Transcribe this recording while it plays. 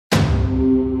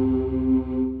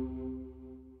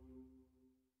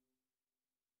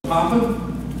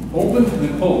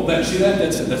See that?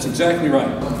 That's exactly right.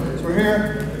 So we're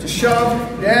here, just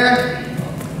shove, yeah,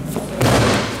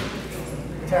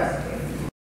 tap.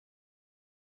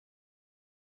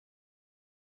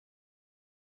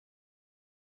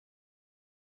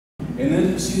 And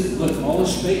then see, look, all the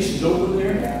space is open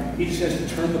there. He just has to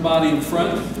turn the body in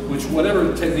front, which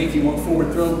whatever technique you want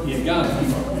forward throw, you got it.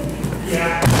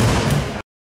 Yeah.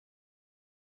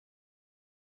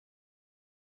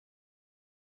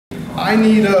 I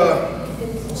need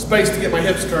space to get my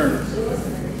hips turned.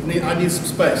 I need some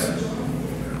space.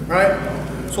 All right?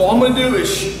 So all I'm going to do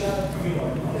is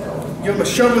give him a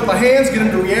shove with my hands, get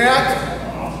him to react.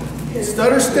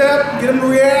 Stutter step, get him to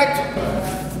react.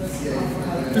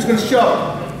 Just going to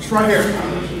shove. Just right here.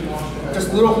 Just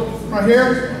a little right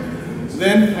here.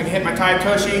 Then I can hit my Tai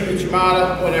Toshi,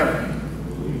 Uchimata, whatever.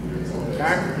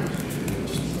 Okay?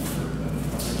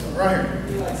 Right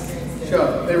here.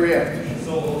 Shove. They react.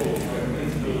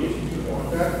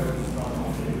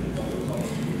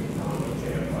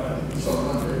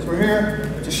 So we're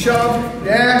here, just shove,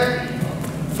 yeah,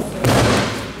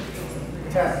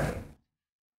 tap.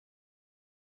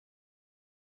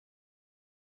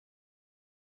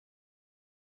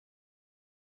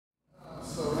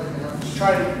 So right now, just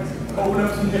try to open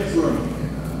up some hip room.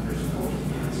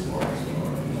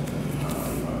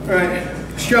 All right,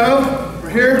 shove, we're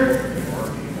here.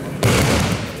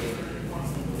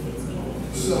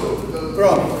 So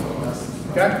throw.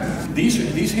 Okay?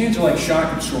 These hands are like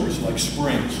shock absorbers, like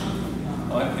springs.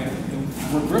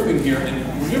 And we're gripping here,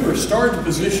 and remember, start the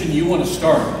position you want to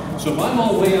start. So if I'm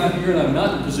all the way out here and I'm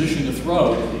not in position to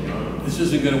throw, this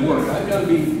isn't going to work. I've got to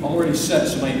be already set,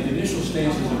 so my initial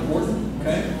stance is important,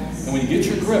 okay? And when you get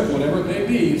your grip, whatever it may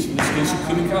be, in this case, a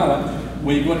kumikata,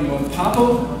 when you want to pop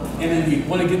them, and then you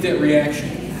want to get that reaction.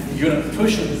 You're going to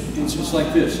push them. It's just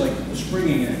like this, like a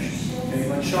springing action, okay?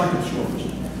 Like shock absorbers.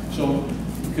 So,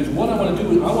 because what I want to do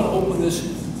is I want to open this,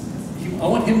 I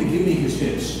want him to give me his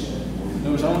hips. In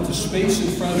other words, I want the space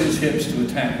in front of his hips to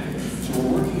attack. So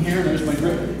we're working here, there's my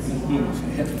grip. Boom,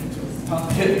 hit,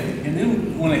 pop, hit. And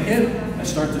then when I hit, I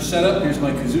start to set up. Here's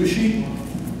my kazushi.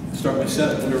 Start my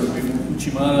setup, whatever,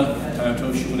 Uchimata, Tai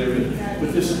Toshi, whatever it is.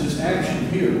 But this action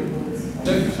here,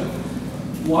 check yourself.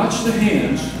 Watch the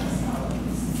hands,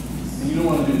 and you don't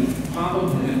want to do pop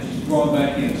them and just draw them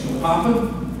back in. So pop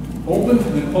them, open,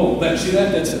 and then pull. See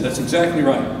that? That's exactly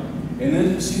right. And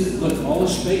then see, look, all the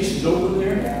space is open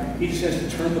there. He just has to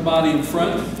turn the body in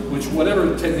front, which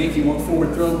whatever technique you want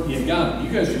forward throw, you got it.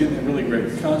 You guys are getting that really great.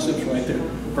 The concept's right there.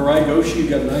 Harai Goshi, you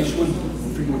got a nice one.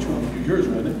 I forget which one you do yours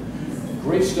with it.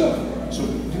 Great stuff. So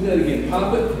do that again.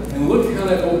 Pop it, and look how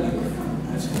that opened.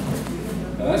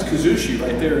 Now that's kazushi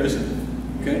right there, isn't it?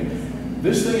 Okay?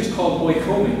 This thing is called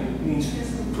oikomi. It means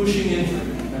pushing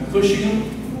in. I'm pushing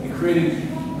him and creating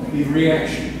the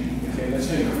reaction. Okay, that's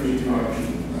how you create the reaction.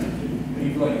 Right?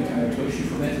 Maybe like a Tai Toshi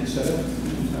for that instead of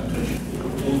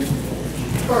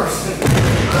first.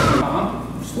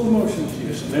 Slow motion.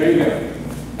 Yes, there you go.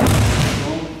 Go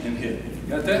and hit.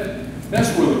 Got that? That's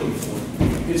what we're looking for.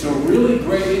 It's a really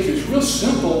great, it's real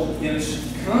simple in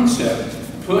its concept.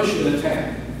 Push and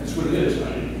attack. That's what it is.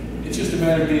 It's just a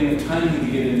matter of getting the timing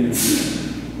to get in there.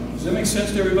 Does that make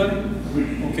sense to everybody?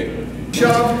 Okay.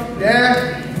 Shove,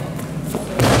 yeah,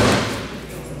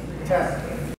 tap.